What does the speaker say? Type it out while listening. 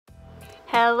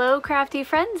Hello crafty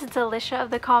friends, it's Alicia of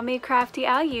the Call Me Crafty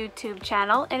Al YouTube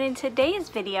channel, and in today's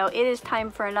video it is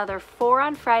time for another 4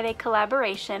 on Friday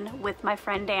collaboration with my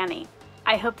friend Danny.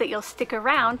 I hope that you'll stick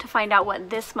around to find out what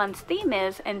this month's theme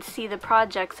is and see the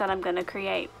projects that I'm going to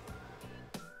create.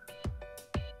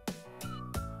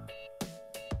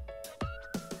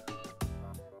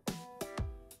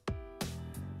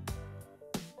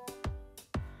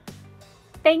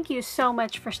 Thank you so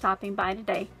much for stopping by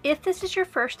today. If this is your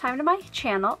first time to my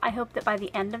channel, I hope that by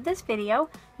the end of this video,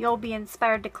 you'll be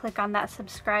inspired to click on that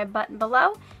subscribe button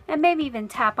below and maybe even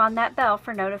tap on that bell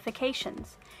for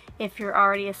notifications. If you're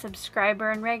already a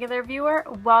subscriber and regular viewer,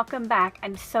 welcome back.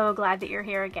 I'm so glad that you're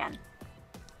here again.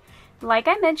 Like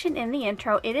I mentioned in the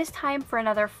intro, it is time for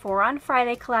another 4 on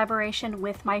Friday collaboration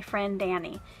with my friend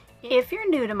Danny. If you're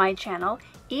new to my channel,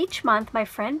 each month my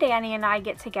friend Danny and I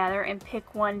get together and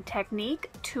pick one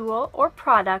technique, tool, or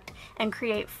product and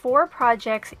create 4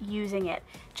 projects using it,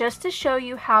 just to show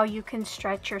you how you can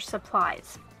stretch your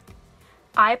supplies.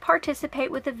 I participate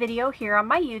with a video here on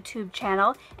my YouTube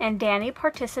channel, and Danny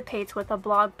participates with a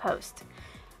blog post.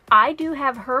 I do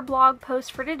have her blog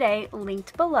post for today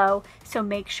linked below, so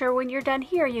make sure when you're done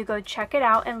here you go check it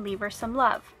out and leave her some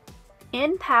love.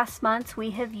 In past months, we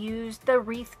have used the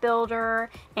wreath builder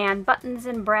and buttons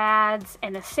and brads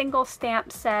and a single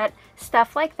stamp set,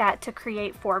 stuff like that, to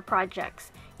create 4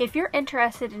 projects. If you're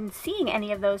interested in seeing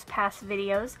any of those past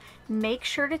videos, make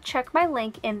sure to check my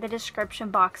link in the description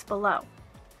box below.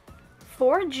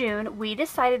 For June, we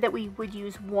decided that we would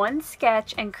use one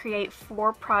sketch and create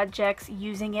 4 projects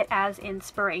using it as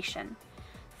inspiration.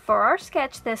 For our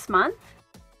sketch this month,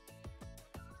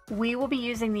 we will be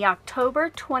using the October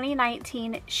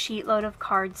 2019 Sheetload of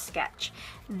Cards sketch.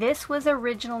 This was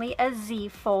originally a Z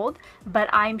fold, but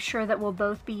I'm sure that we'll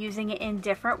both be using it in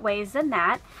different ways than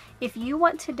that. If you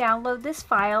want to download this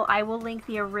file, I will link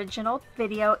the original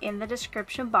video in the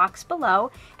description box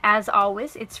below. As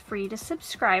always, it's free to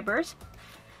subscribers.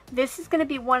 This is going to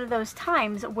be one of those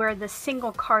times where the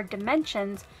single card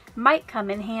dimensions might come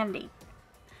in handy.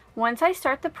 Once I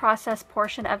start the process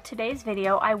portion of today's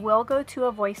video, I will go to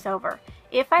a voiceover.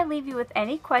 If I leave you with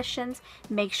any questions,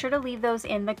 make sure to leave those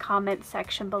in the comment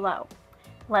section below.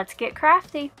 Let's get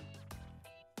crafty!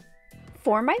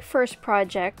 For my first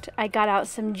project, I got out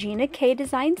some Gina K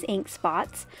Designs ink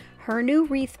spots, her new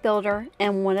wreath builder,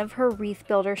 and one of her wreath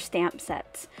builder stamp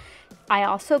sets. I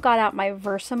also got out my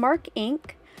Versamark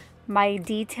ink, my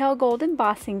Detail Gold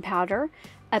embossing powder,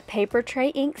 a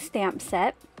Papertrey ink stamp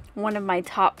set, one of my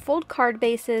top fold card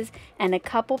bases, and a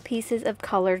couple pieces of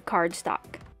colored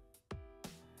cardstock.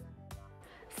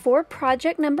 For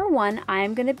project number 1, I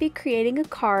am going to be creating a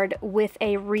card with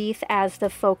a wreath as the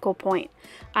focal point.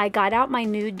 I got out my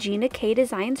new Gina K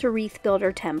Designs wreath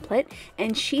builder template,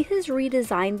 and she has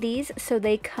redesigned these so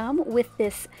they come with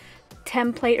this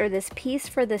template or this piece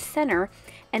for the center,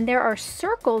 and there are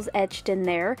circles etched in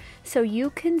there so you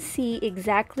can see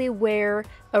exactly where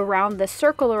around the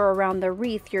circle or around the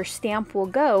wreath your stamp will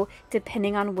go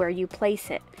depending on where you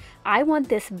place it. I want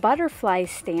this butterfly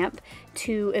stamp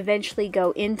to eventually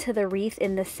go into the wreath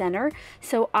in the center,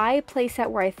 so I placed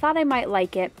that where I thought I might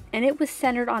like it, and it was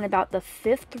centered on about the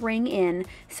 5th ring in,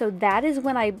 so that is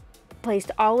when I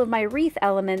placed all of my wreath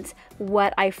elements,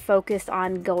 what I focused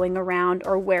on going around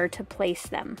or where to place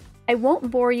them. I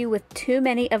won't bore you with too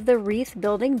many of the wreath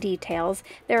building details.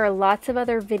 There are lots of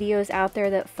other videos out there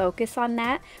that focus on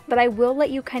that, but I will let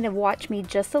you kind of watch me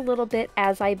just a little bit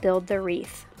as I build the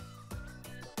wreath.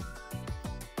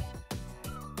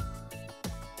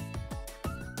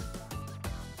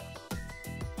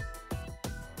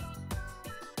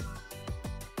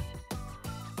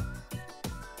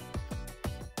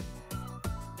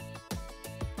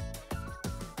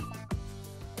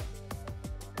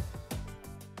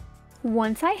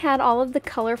 Once I had all of the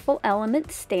colorful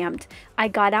elements stamped, I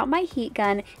got out my heat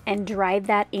gun and dried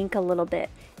that ink a little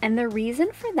bit. And the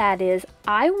reason for that is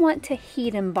I want to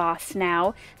heat emboss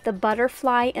now the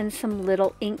butterfly and some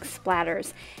little ink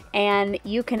splatters. And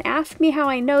you can ask me how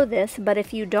I know this, but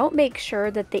if you don't make sure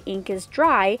that the ink is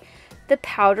dry, the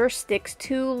powder sticks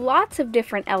to lots of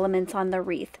different elements on the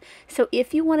wreath. So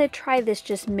if you want to try this,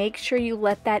 just make sure you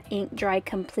let that ink dry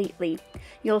completely.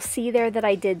 You'll see there that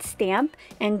I did stamp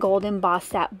and gold emboss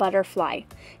that butterfly.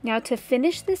 Now to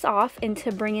finish this off and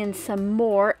to bring in some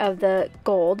more of the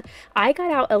gold, I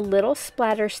got out a little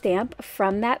splatter stamp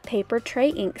from that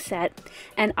Papertrey ink set,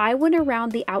 and I went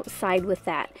around the outside with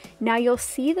that. Now you'll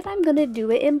see that I'm going to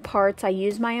do it in parts. I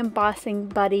use my embossing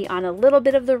buddy on a little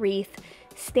bit of the wreath,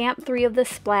 stamp 3 of the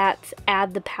splats,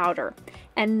 add the powder,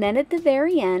 and then at the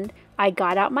very end I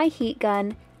got out my heat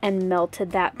gun and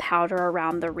melted that powder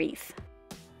around the wreath.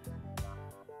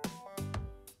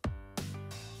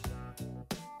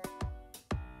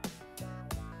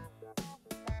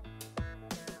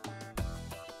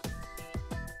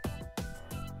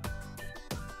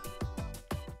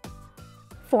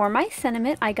 For my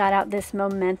sentiment, I got out this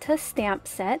Momenta stamp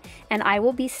set, and I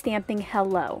will be stamping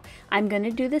hello. I'm going to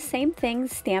do the same thing,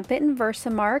 stamp it in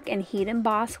Versamark and heat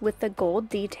emboss with the gold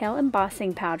detail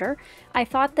embossing powder. I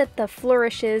thought that the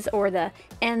flourishes or the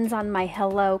ends on my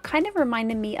hello kind of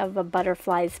reminded me of a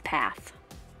butterfly's path.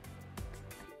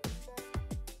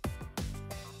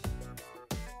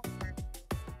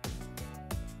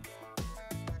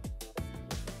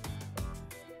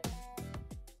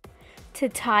 To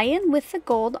tie in with the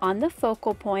gold on the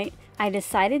focal point, I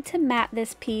decided to mat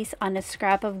this piece on a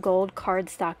scrap of gold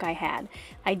cardstock I had.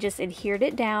 I just adhered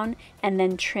it down and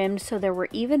then trimmed so there were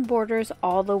even borders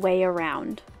all the way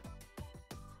around.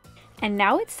 And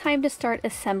now it's time to start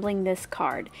assembling this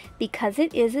card. Because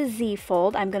it is a Z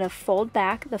fold, I'm going to fold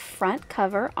back the front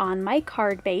cover on my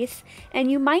card base.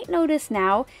 And you might notice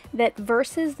now that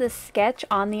versus the sketch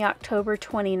on the October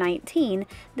 2019,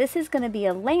 this is going to be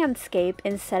a landscape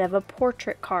instead of a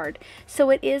portrait card. So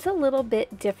it is a little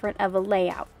bit different of a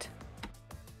layout.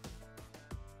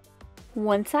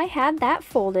 Once I had that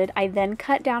folded, I then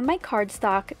cut down my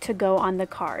cardstock to go on the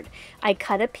card. I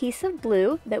cut a piece of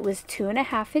blue that was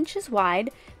 2.5 inches wide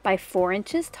by 4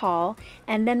 inches tall,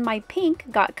 and then my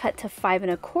pink got cut to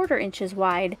 5.25 inches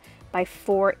wide by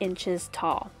 4 inches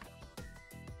tall.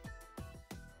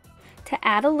 To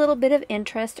add a little bit of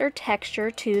interest or texture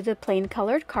to the plain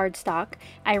colored cardstock,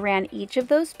 I ran each of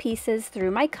those pieces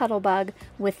through my Cuttlebug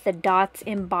with the dots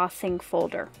embossing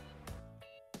folder.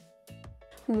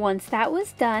 Once that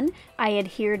was done, I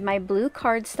adhered my blue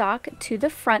cardstock to the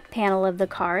front panel of the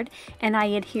card, and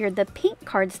I adhered the pink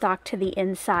cardstock to the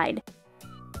inside.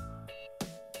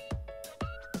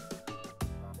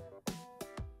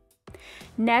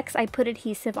 Next, I put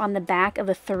adhesive on the back of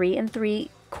a 3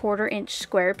 3/4 inch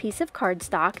square piece of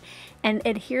cardstock and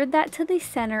adhered that to the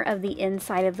center of the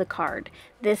inside of the card.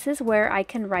 This is where I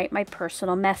can write my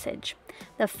personal message.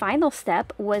 The final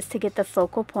step was to get the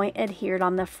focal point adhered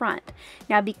on the front.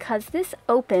 Now, because this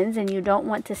opens and you don't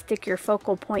want to stick your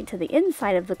focal point to the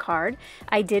inside of the card,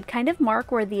 I did kind of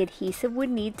mark where the adhesive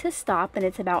would need to stop, and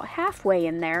it's about halfway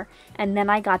in there, and then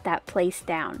I got that placed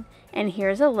down. And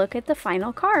here's a look at the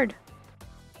final card.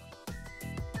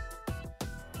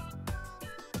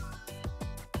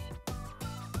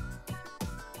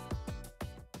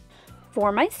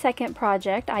 For my second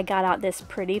project, I got out this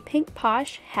pretty pink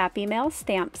posh Happy Mail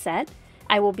stamp set.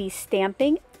 I will be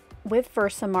stamping with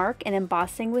Versamark and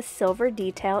embossing with silver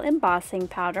detail embossing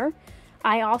powder.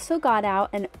 I also got out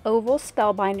an oval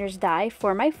Spellbinders die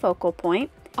for my focal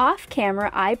point. Off camera,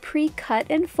 I pre-cut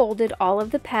and folded all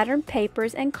of the pattern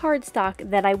papers and cardstock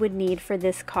that I would need for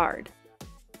this card.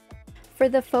 For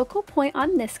the focal point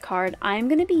on this card, I'm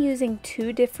going to be using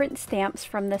 2 different stamps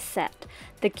from the set,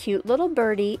 the Cute Little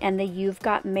Birdie and the You've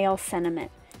Got Mail Sentiment.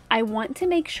 I want to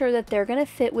make sure that they're going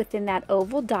to fit within that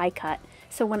oval die cut,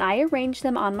 so when I arrange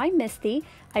them on my Misty,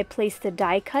 I place the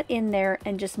die cut in there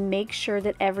and just make sure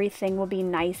that everything will be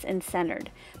nice and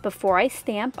centered. Before I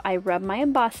stamp, I rub my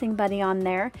embossing buddy on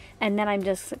there, and then I'm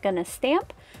just going to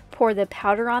stamp, pour the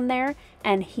powder on there,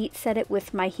 and heat set it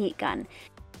with my heat gun.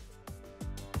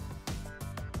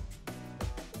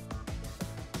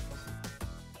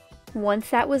 Once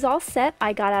that was all set,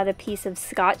 I got out a piece of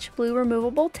Scotch blue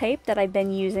removable tape that I've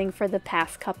been using for the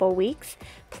past couple weeks,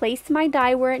 placed my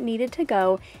die where it needed to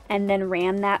go, and then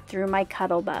ran that through my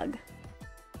Cuttlebug.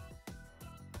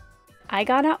 I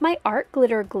got out my art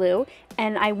glitter glue,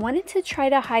 and I wanted to try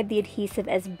to hide the adhesive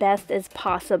as best as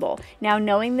possible. Now,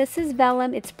 knowing this is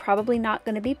vellum, it's probably not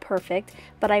going to be perfect,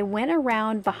 but I went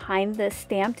around behind the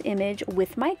stamped image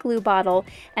with my glue bottle,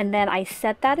 and then I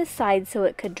set that aside so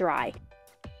it could dry.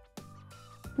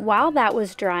 While that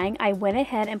was drying, I went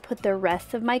ahead and put the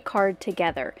rest of my card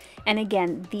together. And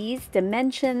again, these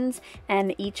dimensions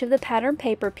and each of the pattern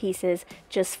paper pieces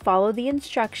just follow the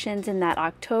instructions in that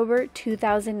October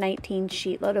 2019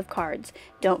 sheetload of cards.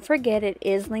 Don't forget, it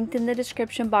is linked in the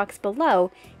description box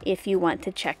below if you want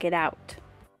to check it out.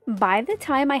 By the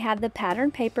time I had the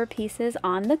pattern paper pieces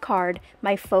on the card,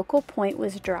 my focal point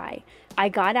was dry. I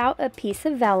got out a piece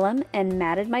of vellum and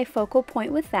matted my focal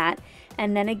point with that,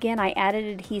 and then again I added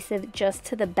adhesive just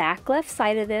to the back left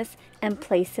side of this and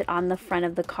placed it on the front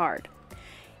of the card.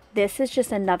 This is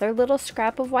just another little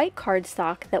scrap of white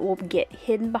cardstock that will get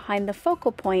hidden behind the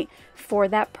focal point for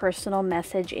that personal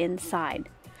message inside.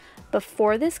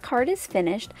 Before this card is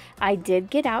finished, I did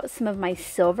get out some of my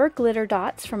silver glitter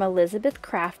dots from Elizabeth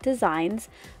Craft Designs.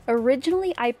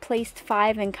 Originally, I placed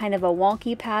 5 in kind of a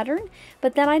wonky pattern,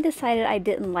 but then I decided I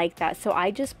didn't like that, so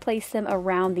I just placed them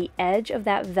around the edge of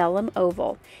that vellum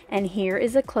oval. And here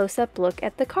is a close-up look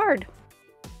at the card.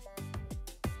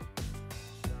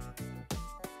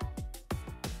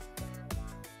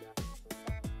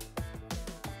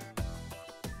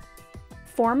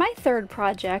 For my third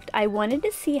project, I wanted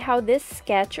to see how this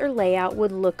sketch or layout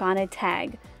would look on a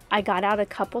tag. I got out a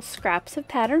couple scraps of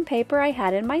pattern paper I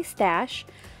had in my stash,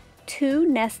 2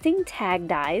 nesting tag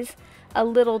dies, a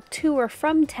little to or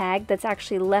from tag that's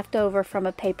actually left over from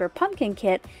a paper pumpkin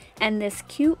kit, and this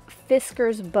cute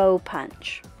Fisker's bow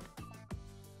punch.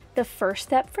 The first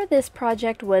step for this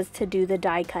project was to do the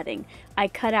die cutting. I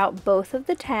cut out both of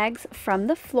the tags from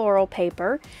the floral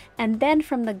paper, and then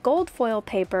from the gold foil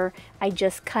paper, I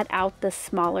just cut out the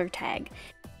smaller tag.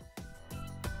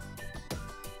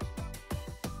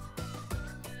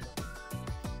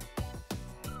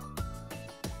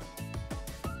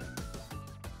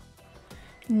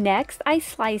 Next, I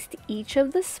sliced each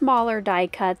of the smaller die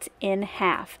cuts in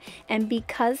half, and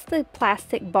because the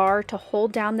plastic bar to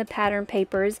hold down the pattern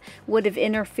papers would have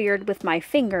interfered with my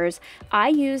fingers, I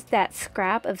used that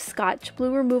scrap of Scotch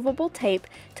glue removable tape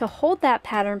to hold that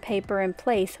pattern paper in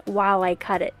place while I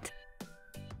cut it.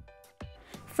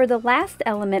 For the last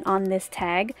element on this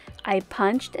tag, I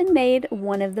punched and made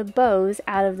one of the bows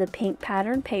out of the pink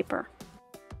pattern paper.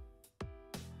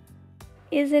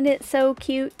 Isn't it so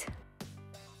cute?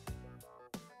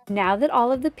 Now that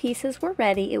all of the pieces were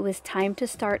ready, it was time to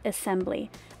start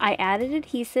assembly. I added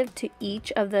adhesive to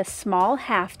each of the small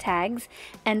half tags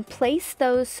and placed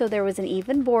those so there was an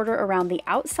even border around the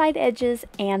outside edges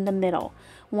and the middle.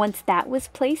 Once that was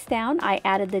placed down, I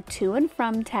added the to and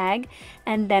from tag,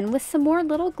 and then with some more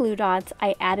little glue dots,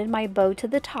 I added my bow to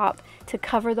the top to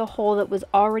cover the hole that was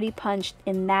already punched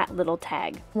in that little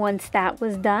tag. Once that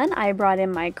was done, I brought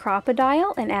in my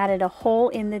crocodile and added a hole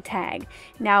in the tag.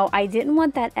 Now, I didn't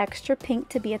want that extra pink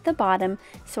to be at the bottom,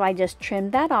 so I just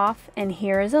trimmed that off, and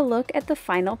here is a look at the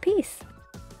final piece.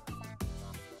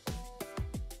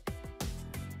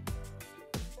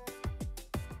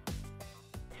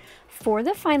 For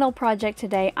the final project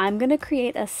today, I'm going to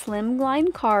create a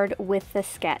slimline card with the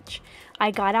sketch. I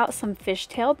got out some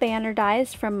Fishtail banner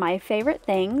dies from My Favorite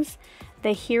Things,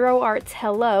 the Hero Arts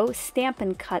Hello Stamp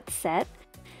and Cut set.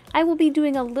 I will be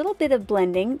doing a little bit of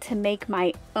blending to make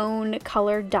my own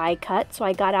color die cut, so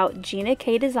I got out Gina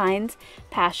K Designs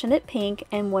Passionate Pink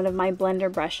and one of my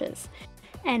blender brushes.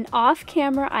 And off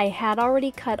camera, I had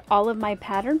already cut all of my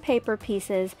pattern paper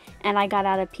pieces, and I got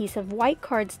out a piece of white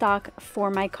cardstock for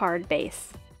my card base.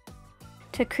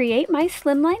 To create my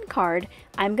slimline card,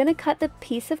 I'm going to cut the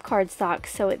piece of cardstock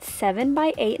so it's 7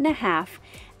 by 8.5,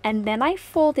 and then I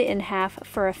fold it in half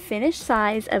for a finished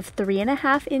size of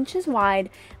 3.5 inches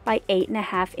wide by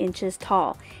 8.5 inches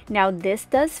tall. Now this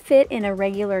does fit in a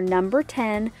regular number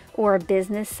 10 or a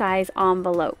business size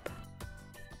envelope.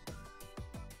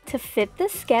 To fit the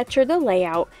sketch or the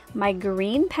layout, my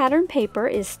green pattern paper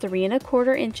is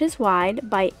 3.25 inches wide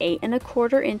by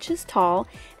 8.25 inches tall,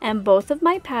 and both of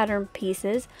my pattern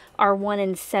pieces are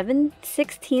 1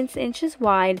 7/16 inches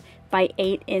wide by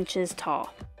 8 inches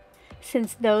tall.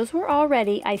 Since those were all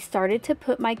ready, I started to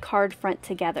put my card front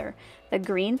together. The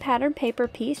green pattern paper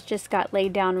piece just got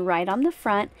laid down right on the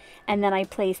front, and then I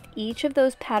placed each of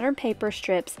those pattern paper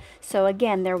strips so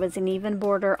again there was an even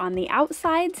border on the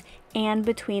outsides and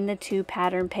between the two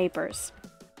pattern papers.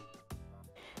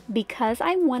 Because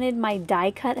I wanted my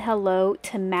die cut hello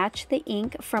to match the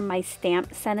ink from my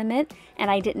stamp sentiment and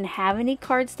I didn't have any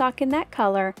cardstock in that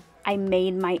color, I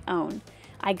made my own.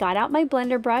 I got out my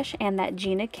blender brush and that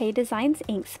Gina K Designs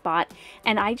ink spot,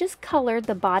 and I just colored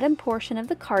the bottom portion of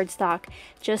the cardstock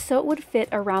just so it would fit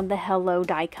around the hello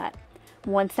die cut.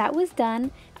 Once that was done,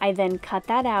 I then cut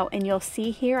that out, and you'll see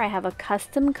here I have a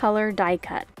custom color die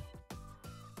cut.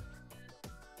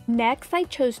 Next, I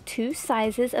chose 2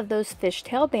 sizes of those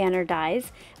Fishtail banner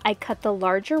dies. I cut the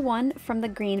larger one from the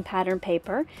green pattern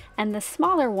paper and the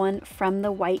smaller one from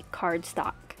the white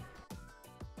cardstock.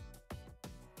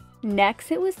 Next,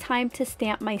 it was time to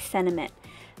stamp my sentiment.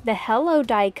 The hello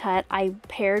die cut I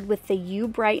paired with the You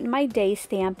Brighten My Day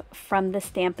stamp from the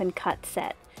Stampin' Cut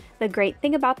set. The great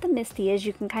thing about the Misty is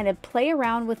you can kind of play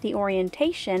around with the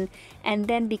orientation, and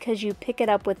then because you pick it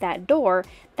up with that door,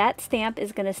 that stamp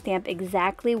is going to stamp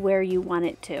exactly where you want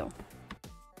it to.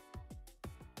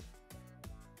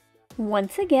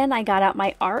 Once again, I got out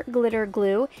my art glitter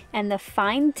glue, and the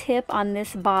fine tip on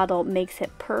this bottle makes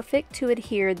it perfect to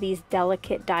adhere these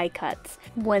delicate die cuts.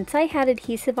 Once I had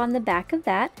adhesive on the back of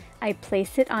that, I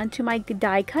placed it onto my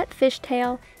die cut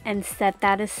fishtail and set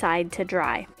that aside to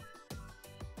dry.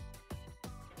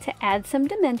 To add some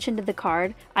dimension to the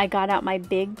card, I got out my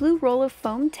big blue roll of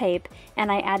foam tape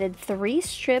and I added 3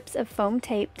 strips of foam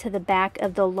tape to the back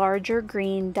of the larger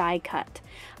green die cut.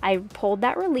 I pulled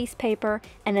that release paper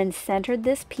and then centered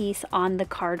this piece on the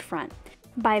card front.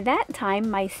 By that time,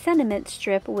 my sentiment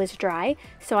strip was dry,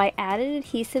 so I added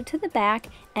adhesive to the back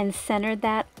and centered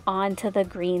that onto the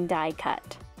green die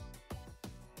cut.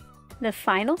 The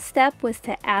final step was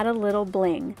to add a little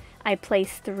bling. I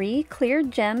placed 3 clear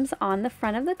gems on the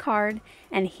front of the card,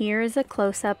 and here is a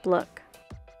close-up look.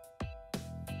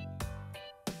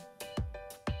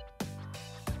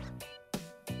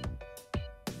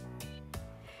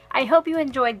 I hope you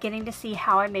enjoyed getting to see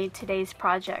how I made today's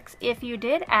projects. If you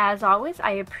did, as always,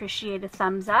 I appreciate a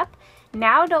thumbs up.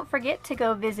 Now don't forget to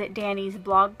go visit Danny's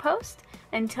blog post.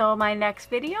 Until my next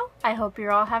video, I hope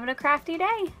you're all having a crafty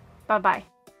day. Bye-bye.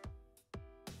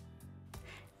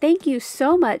 Thank you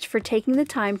so much for taking the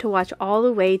time to watch all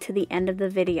the way to the end of the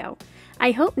video.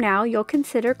 I hope now you'll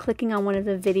consider clicking on one of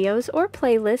the videos or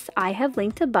playlists I have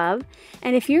linked above,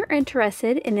 and if you're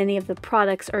interested in any of the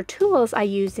products or tools I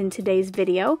used in today's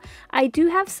video, I do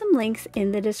have some links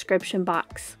in the description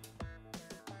box.